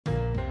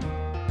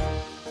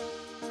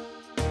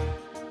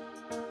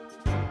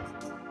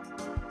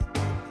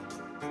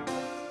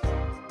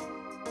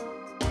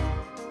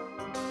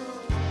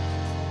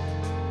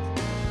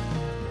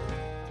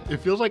It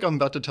feels like I'm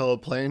about to tell a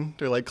plane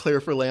they're like clear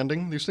for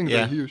landing. These things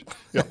are huge.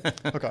 Yeah.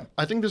 Okay.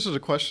 I think this is a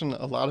question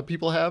a lot of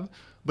people have,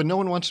 but no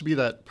one wants to be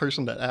that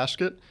person that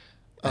asks it.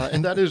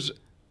 And that is,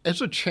 as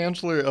a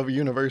chancellor of a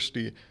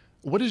university,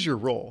 what is your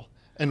role?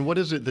 And what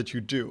is it that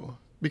you do?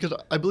 Because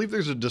I believe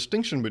there's a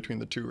distinction between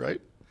the two,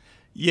 right?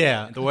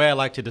 Yeah. The way I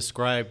like to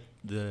describe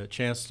the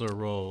chancellor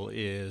role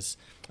is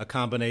a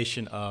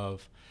combination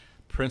of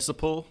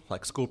principal,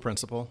 like school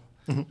principal,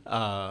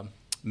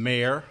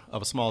 mayor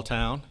of a small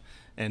town,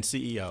 and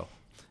CEO.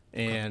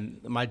 And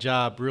my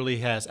job really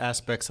has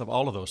aspects of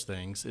all of those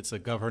things. It's a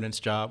governance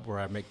job where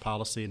I make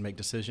policy and make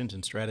decisions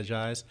and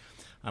strategize.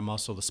 I'm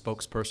also the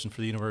spokesperson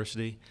for the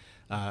university.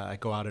 I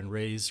go out and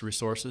raise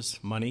resources,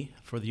 money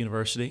for the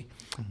university.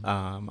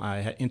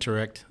 I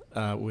interact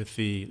with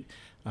the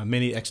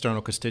many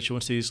external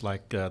constituencies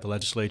like the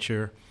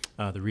legislature,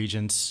 the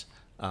regents,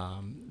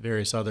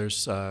 various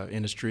others,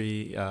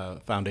 industry,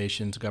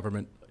 foundations,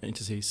 government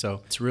entities.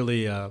 So it's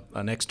really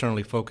an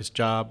externally focused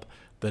job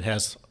that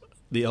has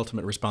the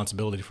ultimate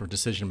responsibility for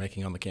decision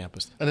making on the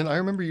campus. And then I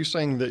remember you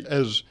saying that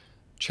as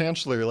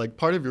chancellor, like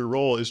part of your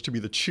role is to be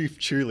the chief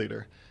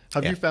cheerleader.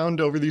 Have you found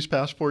over these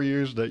past 4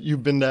 years that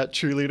you've been that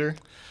cheerleader?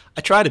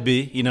 I try to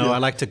be. You know, I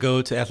like to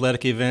go to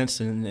athletic events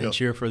and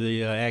cheer for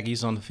the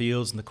Aggies on the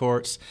fields and the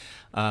courts.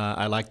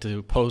 I like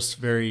to post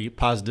very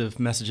positive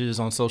messages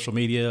on social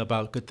media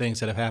about good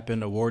things that have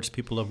happened, awards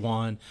people have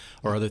won,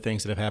 or other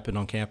things that have happened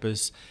on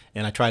campus.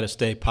 And I try to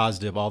stay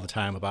positive all the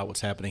time about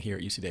what's happening here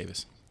at UC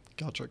Davis.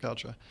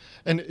 Gotcha.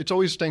 And it's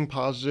always staying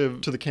positive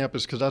to the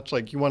campus because that's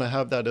like, you want to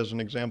have that as an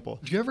example.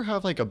 Do you ever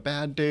have like a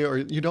bad day or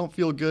you don't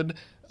feel good?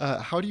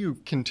 How do you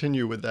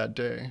continue with that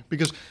day?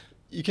 Because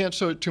you can't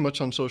show it too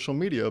much on social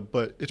media,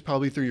 but it's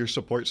probably through your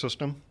support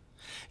system.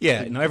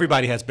 Yeah,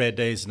 everybody has bad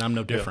days, and I'm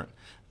no different.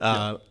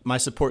 My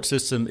support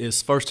system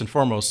is first and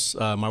foremost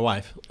my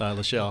wife,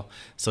 Lachelle.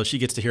 So she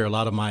gets to hear a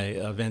lot of my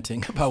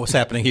venting about what's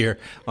happening here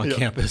on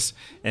campus,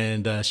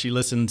 and she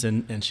listens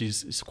and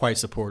she's quite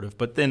supportive.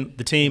 But then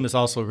the team is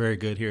also very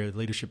good here, the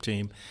leadership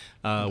team.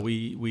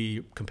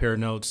 We compare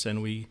notes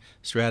and we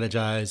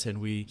strategize and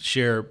we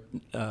share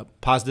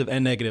positive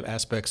and negative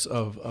aspects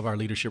of our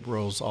leadership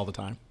roles all the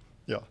time.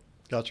 Yeah,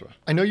 gotcha.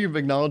 I know you've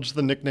acknowledged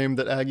the nickname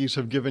that Aggies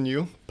have given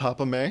you,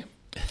 Papa May.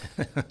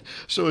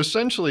 So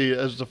essentially,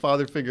 as the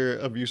father figure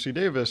of UC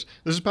Davis,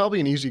 this is probably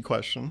an easy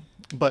question,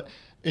 but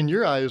in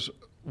your eyes,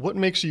 what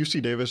makes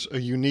UC Davis a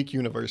unique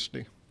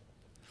university?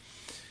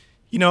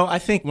 You know, I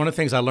think one of the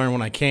things I learned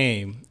when I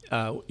came,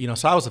 so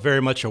I was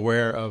very much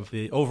aware of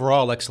the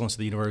overall excellence of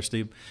the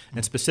university,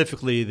 and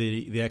specifically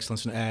the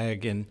excellence in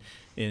ag and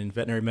in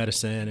veterinary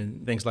medicine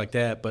and things like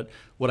that. But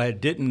what I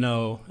didn't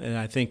know, and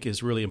I think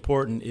is really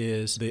important,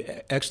 is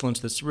the excellence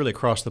that's really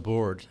across the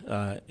board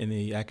in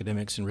the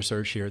academics and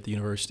research here at the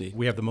university.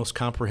 We have the most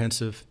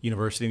comprehensive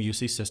university in the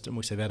UC system.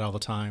 We say that all the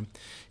time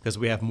because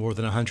we have more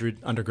than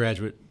 100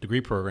 undergraduate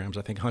degree programs.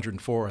 I think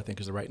 104, I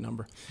think, is the right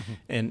number,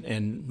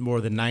 and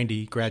more than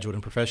 90 graduate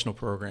and professional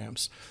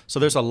programs. So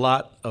there's a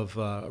lot of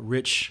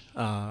rich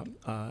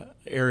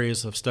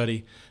areas of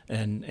study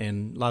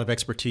and a lot of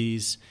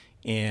expertise.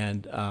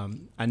 And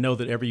I know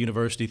that every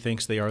university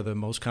thinks they are the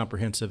most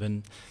comprehensive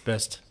and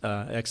best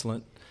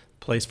excellent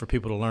place for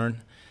people to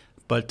learn.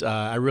 But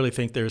I really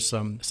think there's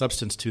some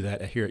substance to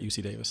that here at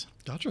UC Davis.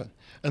 Gotcha.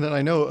 And then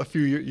I know a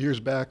few years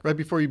back, right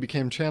before you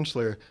became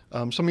chancellor,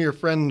 some of your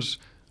friends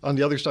on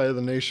the other side of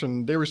the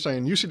nation, they were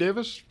saying, UC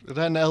Davis, is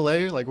that in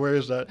LA? Like, where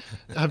is that?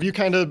 Have you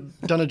kind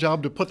of done a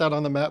job to put that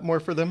on the map more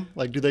for them?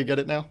 Like, do they get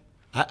it now?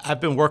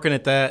 I've been working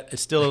at that.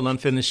 It's still an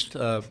unfinished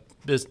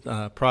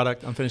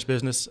product, unfinished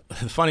business.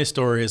 The funny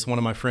story is one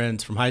of my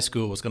friends from high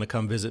school was going to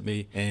come visit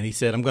me, and he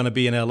said, I'm going to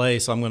be in LA,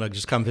 so I'm going to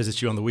just come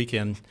visit you on the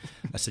weekend.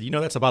 I said,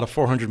 that's about a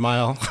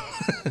 400-mile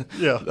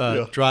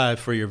drive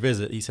for your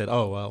visit. He said,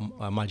 oh,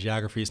 well, my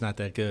geography is not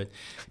that good.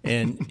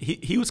 And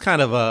he was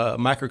kind of a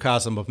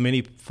microcosm of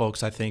many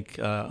folks, I think,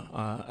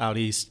 out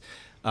east.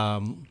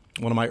 One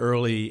of my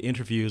early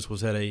interviews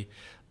was at a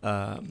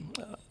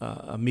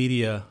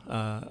media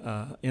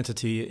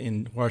entity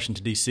in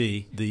Washington,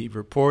 D.C. The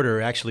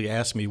reporter actually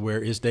asked me,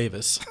 where is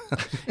Davis,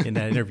 in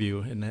that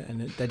interview. And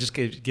that just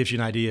gives you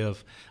an idea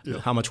of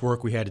how much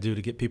work we had to do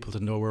to get people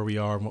to know where we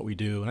are and what we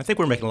do. And I think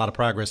we're making a lot of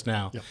progress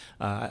now.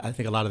 I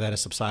think a lot of that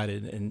has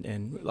subsided,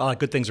 and a lot of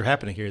good things are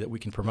happening here that we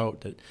can promote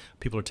that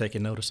people are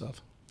taking notice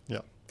of.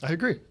 Yeah, I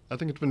agree. I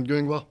think it's been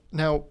doing well.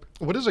 Now,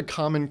 what is a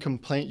common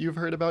complaint you've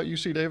heard about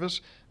UC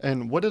Davis,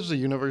 and what has the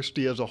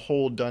university as a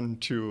whole done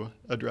to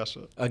address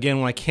it? Again,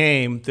 when I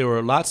came, there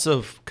were lots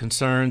of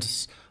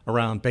concerns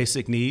around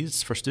basic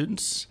needs for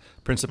students,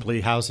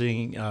 principally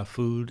housing,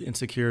 food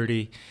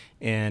insecurity,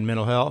 and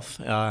mental health.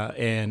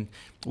 And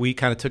we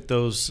kind of took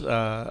those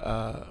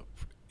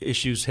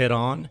issues head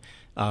on.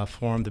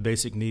 Formed the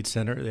Basic Needs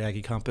Center, the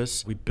Aggie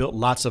Compass. We built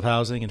lots of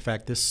housing. In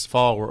fact, this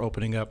fall we're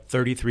opening up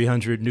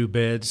 3,300 new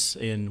beds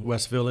in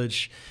West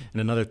Village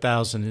and another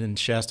 1,000 in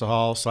Shasta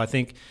Hall. So I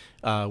think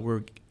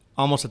we're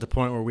almost at the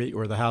point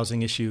where the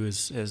housing issue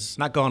has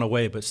not gone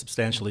away, but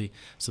substantially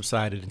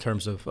subsided in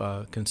terms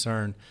of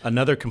concern.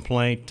 Another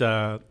complaint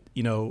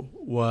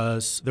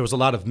there was a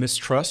lot of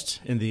mistrust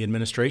in the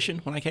administration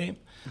when I came.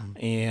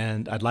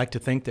 And I'd like to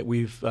think that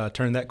we've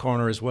turned that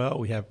corner as well.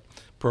 We have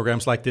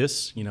programs like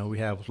this. We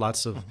have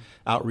lots of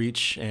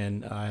outreach,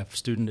 and I have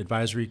student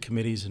advisory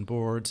committees and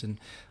boards, and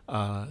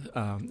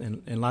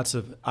lots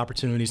of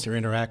opportunities to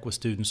interact with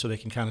students so they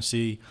can kind of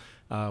see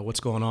what's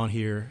going on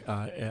here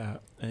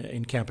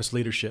in campus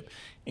leadership.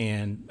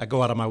 And I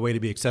go out of my way to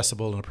be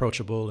accessible and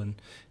approachable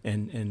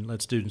and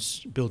let students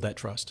build that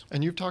trust.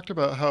 And you've talked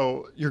about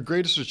how your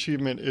greatest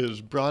achievement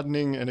is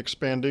broadening and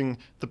expanding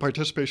the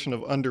participation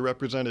of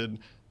underrepresented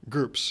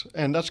groups.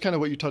 And that's kind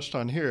of what you touched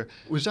on here.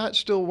 Was that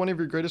still one of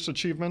your greatest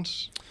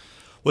achievements?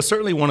 Well,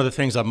 certainly one of the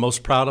things I'm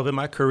most proud of in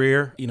my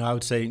career. I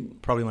would say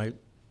probably my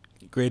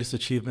greatest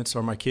achievements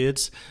are my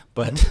kids,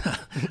 but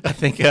I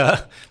think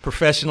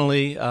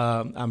professionally,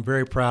 I'm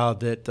very proud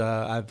that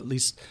I've at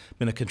least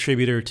been a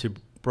contributor to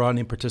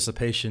broadening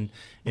participation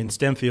in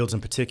STEM fields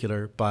in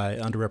particular by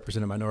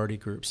underrepresented minority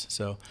groups.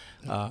 So,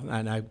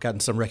 and I've gotten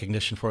some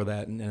recognition for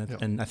that,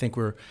 and I think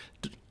we're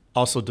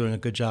also doing a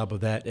good job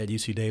of that at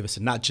UC Davis,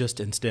 and not just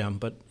in STEM,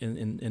 but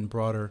in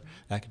broader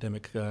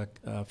academic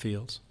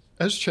fields.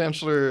 As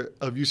Chancellor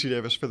of UC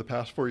Davis for the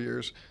past 4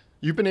 years,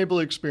 you've been able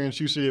to experience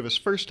UC Davis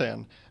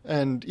firsthand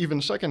and even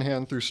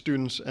secondhand through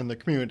students and the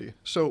community.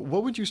 So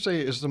what would you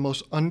say is the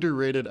most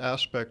underrated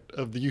aspect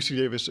of the UC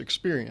Davis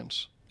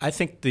experience? I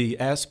think the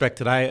aspect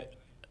that I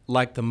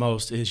like the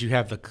most is you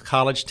have the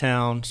college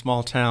town,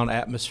 small town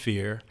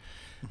atmosphere,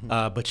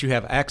 but you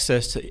have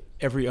access to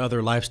every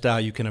other lifestyle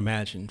you can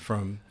imagine,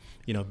 from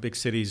big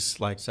cities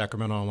like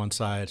Sacramento on one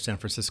side, San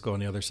Francisco on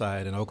the other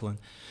side, and Oakland.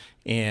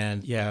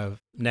 And you have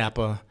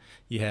Napa,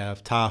 you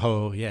have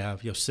Tahoe, you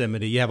have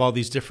Yosemite, you have all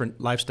these different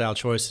lifestyle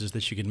choices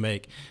that you can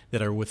make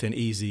that are within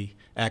easy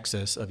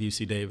access of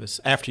UC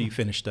Davis after you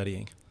finish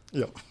studying.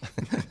 Yeah,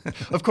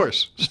 of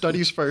course,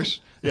 studies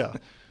first. Yeah.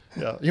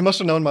 You must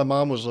have known my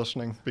mom was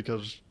listening,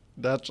 because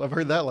I've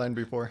heard that line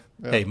before.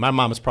 Yeah. Hey, my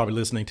mom is probably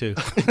listening too.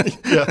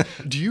 Yeah.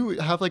 Do you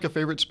have like a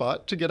favorite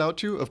spot to get out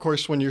to? Of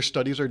course, when your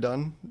studies are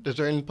done, is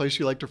there any place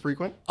you like to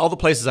frequent? All the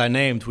places I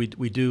named, we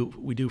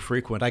do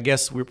frequent. I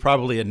guess we're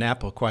probably in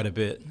Napa quite a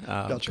bit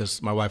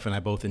because my wife and I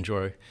both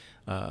enjoy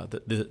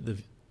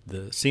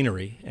the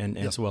scenery and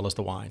as well as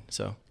the wine.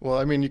 So. Well,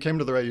 I mean, you came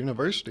to the right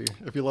university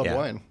if you love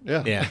wine.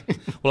 Yeah.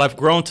 Well, I've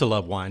grown to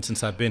love wine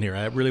since I've been here.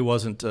 I really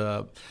wasn't.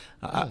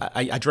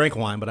 I drank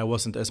wine, but I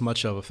wasn't as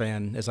much of a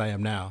fan as I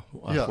am now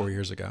 4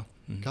 years ago.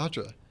 Mm-hmm.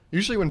 Gotcha.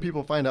 Usually when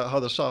people find out how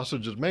the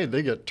sausage is made,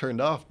 they get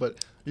turned off.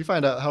 But you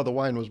find out how the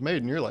wine was made,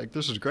 and you're like,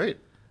 this is great.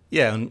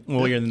 Yeah, and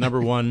when you're the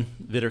number one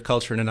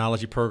viticulture and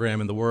enology program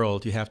in the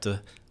world, you have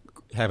to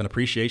have an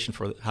appreciation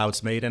for how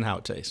it's made and how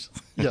it tastes.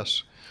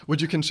 Yes.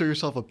 Would you consider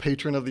yourself a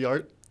patron of the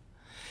art?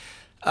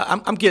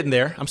 I'm getting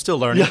there. I'm still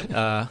learning,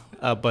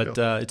 but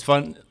it's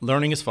fun.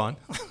 Learning is fun.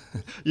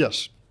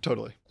 Yes,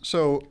 totally.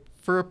 So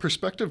for a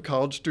prospective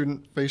college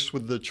student faced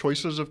with the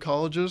choices of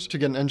colleges to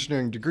get an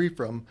engineering degree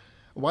from,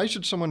 why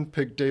should someone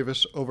pick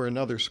Davis over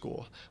another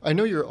school? I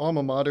know your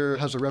alma mater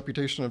has a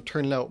reputation of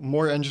turning out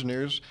more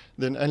engineers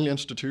than any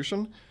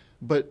institution,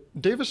 but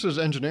Davis's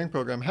engineering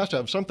program has to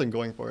have something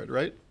going for it,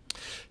 right?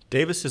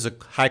 Davis is a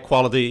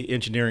high-quality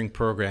engineering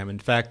program. In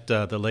fact,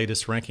 the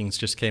latest rankings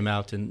just came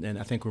out, and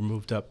I think we're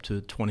moved up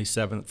to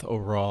 27th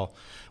overall,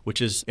 which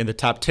is in the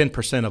top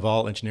 10% of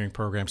all engineering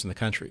programs in the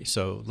country.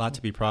 So a lot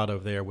to be proud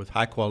of there, with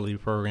high-quality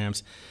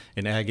programs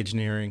in ag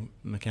engineering,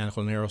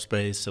 mechanical and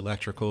aerospace,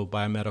 electrical,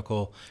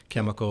 biomedical,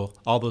 chemical.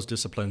 All those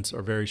disciplines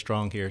are very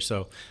strong here.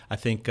 So I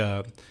think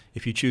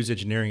if you choose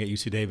engineering at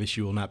UC Davis,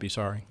 you will not be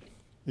sorry.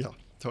 Yeah,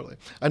 totally.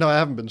 I know I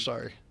haven't been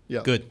sorry.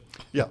 Yeah. Good.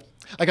 Yeah.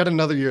 I got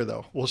another year,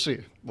 though. We'll see.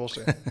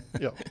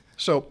 Yeah.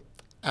 So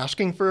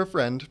asking for a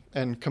friend,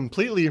 and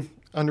completely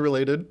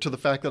unrelated to the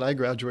fact that I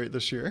graduate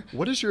this year,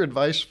 what is your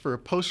advice for a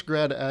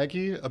post-grad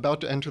Aggie about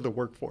to enter the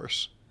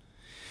workforce?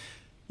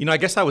 I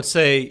guess I would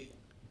say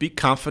be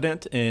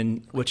confident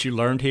in what you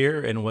learned here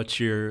and what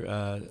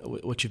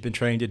you've been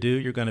trained to do.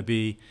 You're going to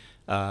be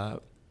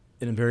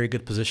in a very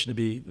good position to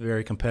be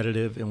very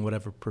competitive in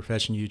whatever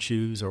profession you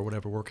choose or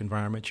whatever work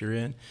environment you're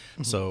in.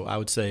 Mm-hmm. So I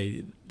would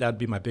say that'd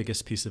be my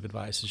biggest piece of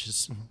advice, is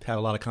just have a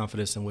lot of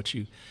confidence in what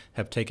you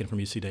have taken from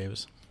UC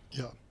Davis.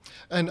 Yeah.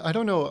 And I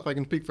don't know if I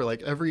can speak for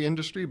like every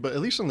industry, but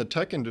at least in the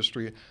tech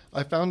industry,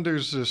 I found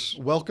there's this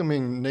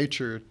welcoming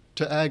nature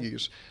to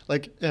Aggies.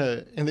 Like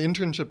in the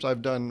internships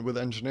I've done with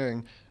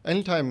engineering,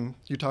 anytime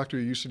you talk to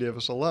a UC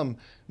Davis alum,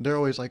 they're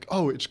always like,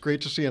 oh, it's great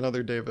to see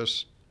another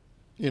Davis,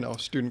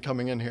 student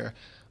coming in here.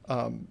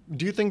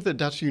 Do you think that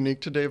that's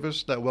unique to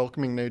Davis, that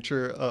welcoming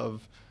nature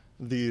of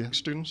the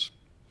students?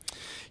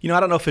 I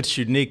don't know if it's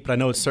unique, but I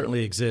know it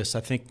certainly exists. I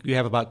think you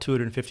have about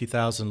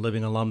 250,000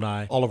 living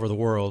alumni all over the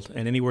world,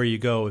 and anywhere you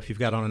go, if you've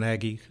got on an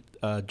Aggie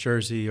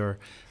jersey or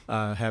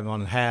have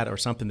on a hat or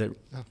something that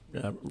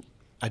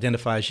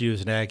identifies you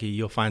as an Aggie,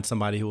 you'll find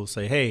somebody who will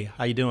say, hey,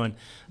 how you doing,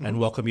 and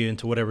welcome you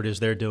into whatever it is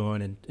they're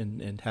doing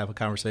and have a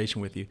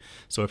conversation with you.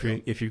 So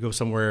if you go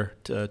somewhere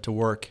to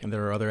work and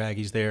there are other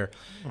Aggies there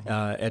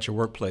at your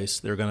workplace,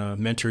 they're going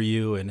to mentor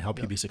you and help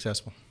you be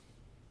successful.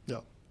 Yeah,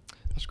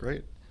 that's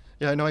great.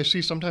 Yeah, I know. I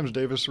see sometimes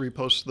Davis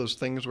reposts those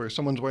things where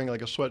someone's wearing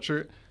like a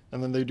sweatshirt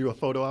and then they do a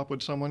photo op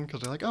with someone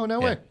because they're like, oh, no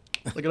way.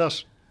 Look at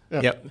us.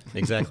 Yeah. Yep,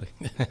 exactly.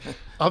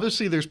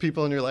 Obviously, there's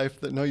people in your life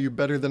that know you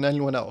better than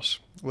anyone else,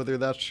 whether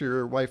that's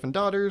your wife and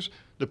daughters,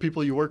 the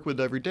people you work with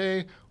every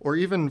day, or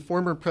even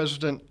former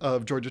president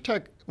of Georgia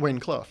Tech, Wayne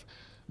Clough.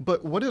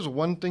 But what is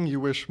one thing you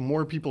wish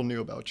more people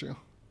knew about you?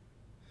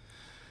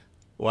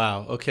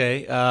 Wow.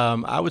 Okay.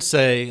 I would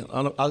say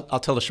I'll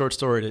tell a short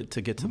story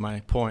to get to my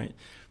point.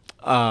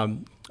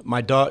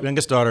 My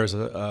youngest daughter is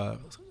a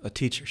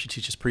teacher. She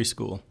teaches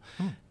preschool,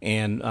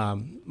 and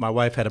my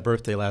wife had a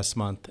birthday last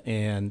month,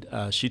 and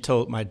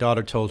my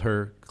daughter told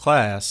her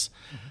class,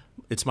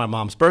 "It's my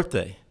mom's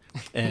birthday,"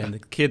 and the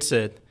kid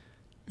said,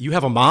 "You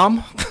have a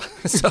mom?"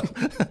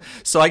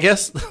 so I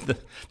guess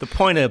the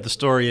point of the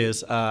story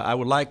is I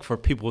would like for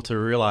people to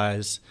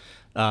realize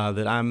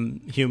that I'm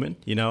human.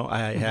 You know,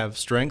 I have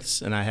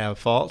strengths and I have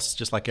faults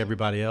just like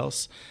everybody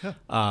else. Yeah.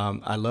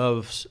 I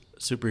love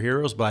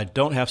superheroes, but I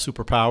don't have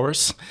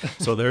superpowers.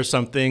 So there's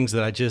some things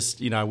that I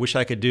just, I wish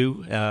I could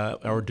do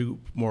or do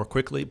more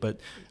quickly, but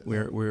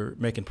we're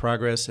making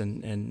progress,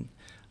 and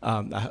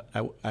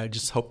I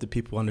just hope that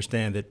people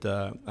understand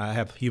that I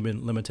have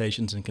human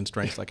limitations and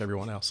constraints like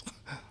everyone else.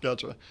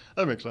 Gotcha.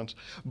 That makes sense.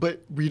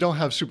 But we don't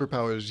have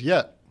superpowers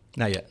yet.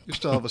 Not yet. You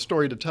still have a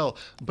story to tell.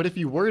 But if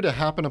you were to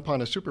happen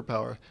upon a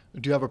superpower,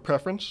 do you have a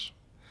preference?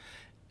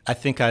 I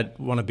think I'd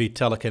want to be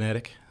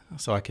telekinetic,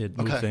 so I could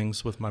move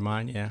things with my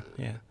mind. Yeah.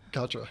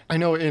 Gotcha. I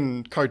know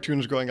in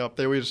cartoons growing up,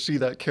 they always see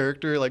that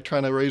character like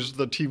trying to raise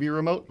the TV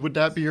remote. Would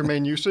that be your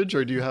main usage,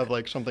 or do you have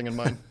like something in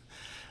mind?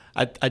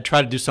 I'd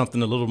try to do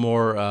something a little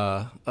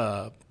more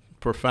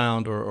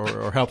profound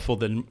or helpful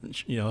than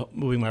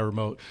moving my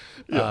remote.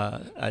 Yeah.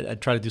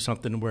 I'd try to do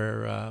something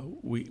where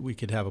we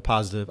could have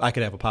I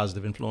could have a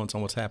positive influence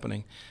on what's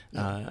happening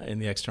in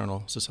the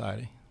external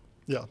society.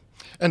 Yeah.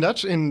 And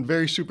that's in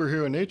very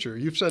superhero nature.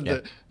 You've said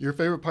that your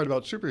favorite part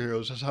about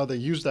superheroes is how they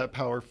use that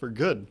power for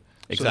good.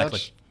 Exactly.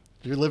 So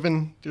you're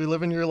living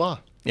your law.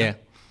 Yeah.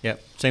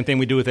 Same thing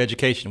we do with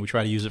education. We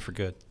try to use it for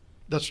good.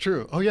 That's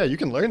true. Oh, yeah, you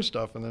can learn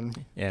stuff, and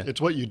then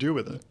it's what you do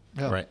with it.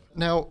 Yeah. Right.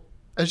 Now,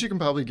 as you can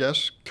probably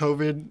guess,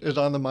 COVID is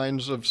on the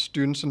minds of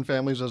students and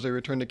families as they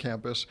return to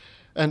campus.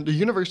 And the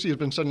university has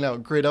been sending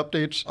out great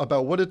updates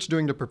about what it's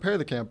doing to prepare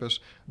the campus,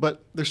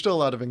 but there's still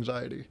a lot of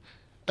anxiety.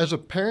 As a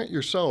parent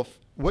yourself,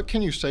 what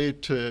can you say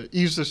to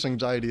ease this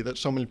anxiety that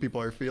so many people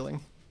are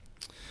feeling?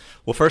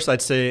 Well, first,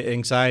 I'd say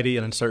anxiety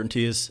and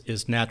uncertainty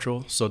is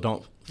natural, so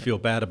don't feel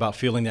bad about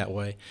feeling that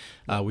way.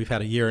 We've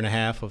had a year and a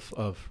half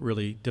of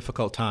really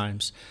difficult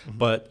times,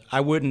 but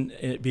I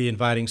wouldn't be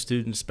inviting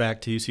students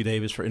back to UC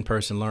Davis for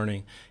in-person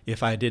learning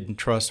if I didn't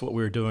trust what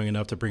we were doing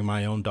enough to bring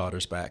my own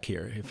daughters back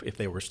here, if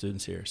they were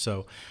students here.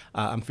 So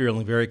I'm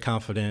feeling very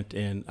confident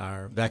in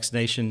our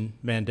vaccination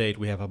mandate.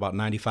 We have about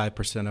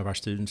 95% of our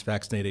students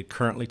vaccinated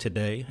currently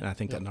today, and I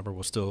think that number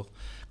will still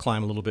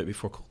climb a little bit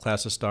before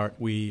classes start.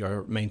 We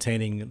are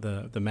maintaining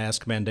the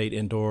mask mandate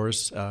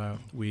indoors.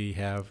 We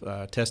have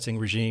a testing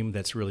regime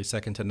that's really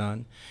second to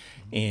none.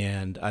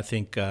 And I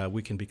think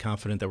we can be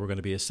confident that we're going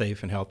to be as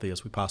safe and healthy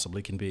as we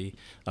possibly can be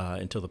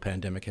until the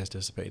pandemic has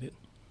dissipated.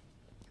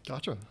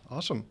 Gotcha.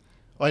 Awesome.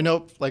 Well, I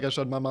know, like I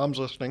said, my mom's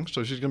listening,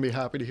 so she's going to be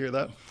happy to hear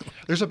that.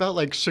 There's about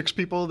like 6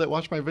 people that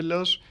watch my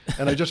videos,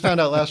 and I just found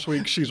out last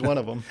week she's one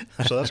of them.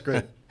 So that's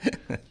great.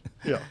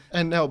 Yeah.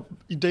 And now,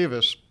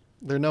 Davis,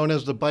 they're known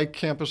as the bike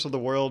campus of the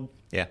world.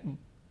 Yeah.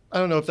 I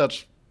don't know if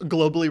that's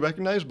globally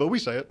recognized, but we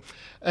say it.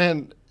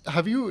 And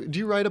do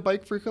you ride a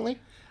bike frequently?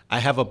 I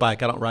have a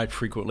bike. I don't ride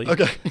frequently.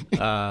 Okay.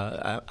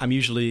 I'm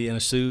usually in a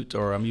suit,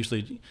 or I'm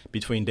usually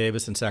between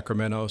Davis and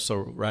Sacramento, so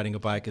riding a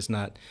bike is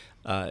not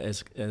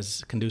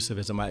as conducive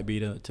as it might be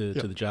to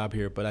the job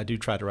here, but I do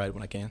try to ride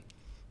when I can.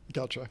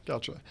 Gotcha.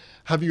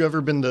 Have you ever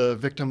been the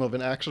victim of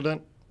an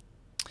accident?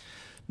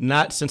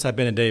 Not since I've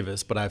been in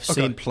Davis, but I've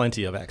seen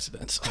plenty of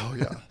accidents. Oh,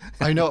 yeah.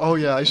 I know. Oh,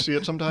 yeah, I see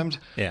it sometimes.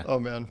 Yeah. Oh,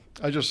 man.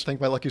 I just thank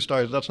my lucky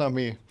stars. That's not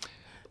me.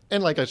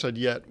 And like I said,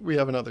 we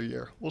have another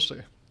year. We'll see.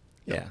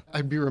 Yeah.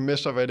 I'd be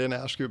remiss if I didn't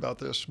ask you about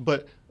this,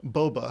 but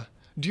boba.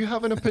 Do you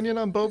have an opinion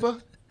on boba?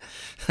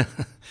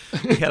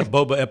 We had a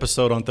boba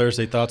episode on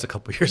Thursday Thoughts a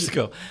couple years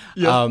ago.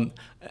 Yeah.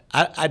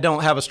 I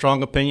don't have a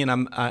strong opinion.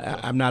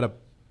 I'm not a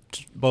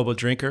boba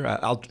drinker.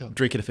 I'll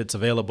drink it if it's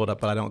available,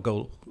 but I don't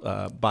go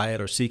buy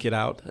it or seek it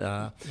out.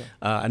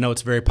 I know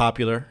it's very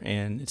popular,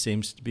 and it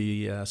seems to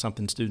be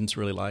something students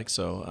really like,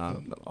 so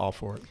I'm all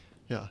for it.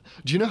 Yeah.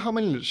 Do you know how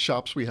many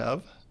shops we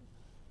have?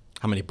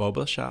 How many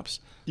boba shops?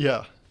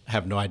 Yeah. I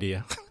have no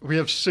idea. We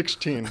have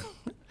 16.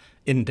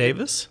 In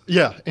Davis?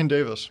 Yeah, in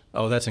Davis.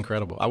 Oh, that's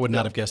incredible. I would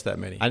not have guessed that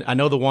many. I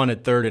know the one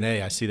at 3rd and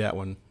A. I see that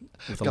one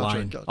with the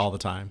line all the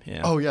time.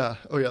 Yeah. Oh, yeah.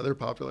 They're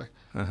popular.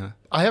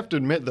 I have to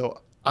admit,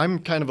 though, I'm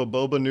kind of a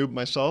boba noob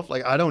myself.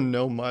 Like, I don't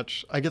know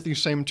much. I get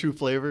these same 2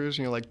 flavors,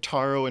 like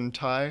taro and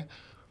Thai.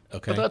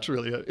 Okay. But that's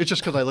really it. It's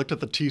just because I looked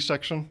at the tea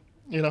section,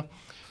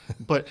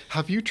 But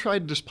have you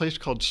tried this place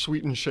called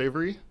Sweet and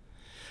Savory?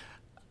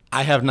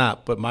 I have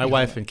not, but my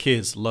wife and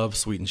kids love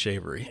sweet and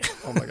savory.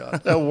 Oh my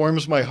God, that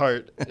warms my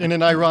heart in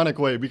an ironic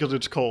way because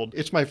it's cold.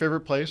 It's my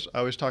favorite place. I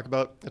always talk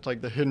about it's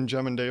like the hidden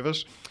gem in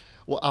Davis.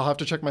 Well, I'll have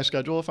to check my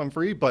schedule if I'm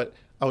free, but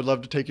I would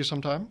love to take you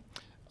sometime.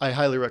 I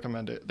highly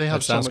recommend it. They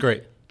have That sounds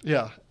great.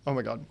 Yeah. Oh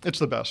my God, it's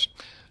the best.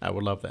 I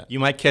would love that. You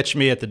might catch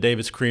me at the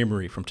Davis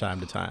Creamery from time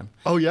to time.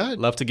 Oh yeah.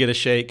 Love to get a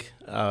shake.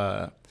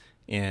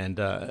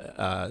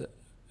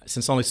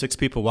 Since only 6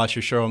 people watch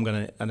your show, I'm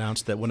going to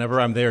announce that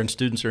whenever I'm there and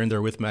students are in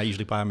there with me, I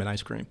usually buy them an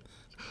ice cream.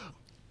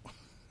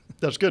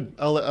 That's good.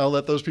 I'll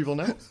let those people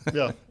know.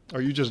 Yeah.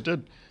 Or you just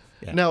did.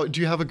 Yeah. Now,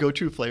 do you have a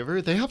go-to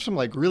flavor? They have some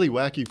like really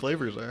wacky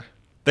flavors there.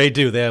 They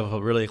do. They have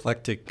a really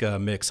eclectic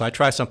mix. I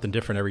try something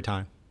different every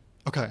time.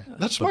 Okay.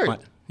 That's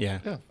smart. Yeah.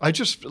 I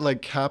just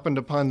like happened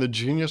upon the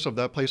genius of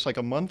that place like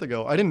a month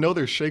ago. I didn't know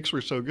their shakes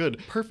were so good.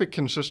 Perfect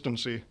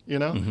consistency, you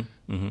know?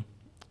 Mm-hmm. Mm-hmm.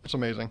 It's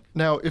amazing.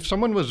 Now, if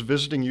someone was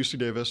visiting UC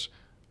Davis,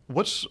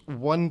 what's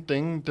one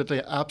thing that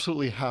they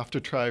absolutely have to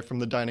try from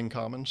the Dining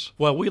Commons?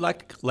 Well, we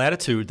like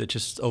Latitude that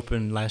just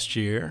opened last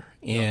year,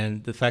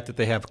 and the fact that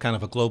they have kind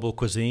of a global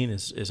cuisine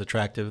is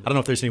attractive. I don't know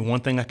if there's any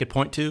one thing I could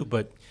point to,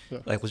 but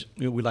like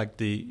we like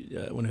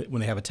the when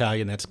they have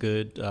Italian, that's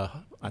good.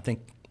 I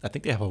think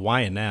they have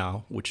Hawaiian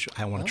now, which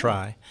I want to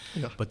try.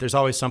 Yeah. But there's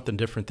always something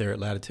different there at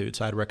Latitude,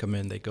 so I'd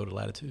recommend they go to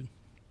Latitude.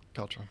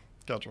 Gotcha.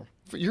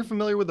 You're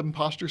familiar with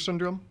imposter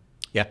syndrome?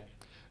 Yeah.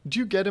 Do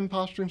you get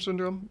imposter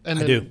syndrome? And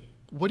I do.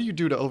 What do you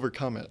do to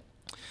overcome it?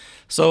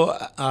 So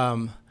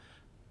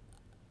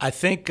I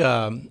think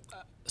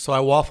so I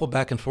waffle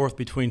back and forth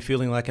between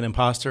feeling like an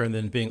imposter and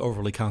then being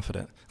overly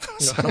confident.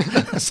 So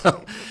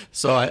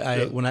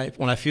when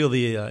I feel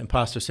the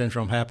imposter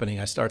syndrome happening,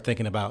 I start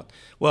thinking about,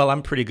 well,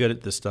 I'm pretty good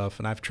at this stuff,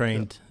 and I've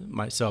trained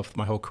myself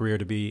my whole career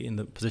to be in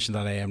the position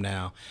that I am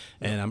now,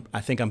 and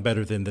I think I'm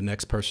better than the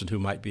next person who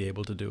might be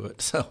able to do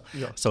it. So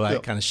I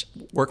kind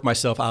of work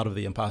myself out of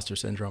the imposter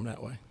syndrome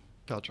that way.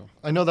 Gotcha.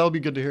 I know that would be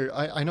good to hear.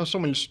 I know so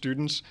many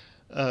students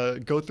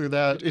go through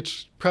that.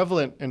 It's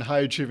prevalent in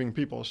high-achieving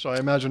people, so I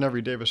imagine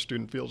every Davis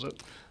student feels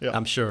it. Yeah,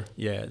 I'm sure.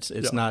 Yeah,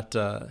 it's not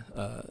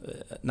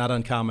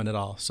uncommon at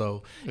all.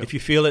 So if you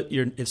feel it,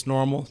 it's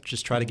normal.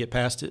 Just try to get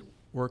past it,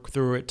 work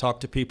through it, talk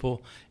to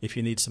people. If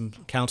you need some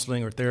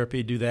counseling or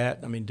therapy, do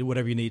that. I mean, do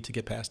whatever you need to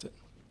get past it.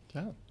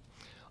 Yeah,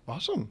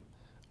 awesome.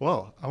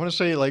 Well, I want to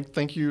say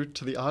thank you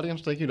to the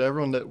audience. Thank you to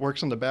everyone that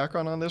works in the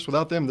background on this.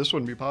 Without them, this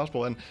wouldn't be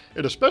possible. And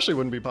it especially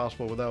wouldn't be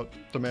possible without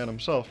the man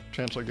himself,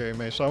 Chancellor Gary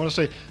May. So I want to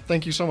say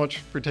thank you so much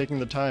for taking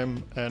the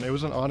time. And it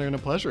was an honor and a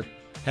pleasure.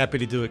 Happy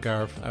to do it,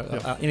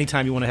 Gauruv.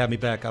 Anytime you want to have me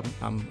back,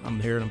 I'm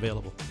here and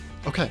available.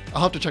 Okay.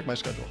 I'll have to check my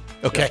schedule.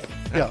 Okay.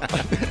 Yeah.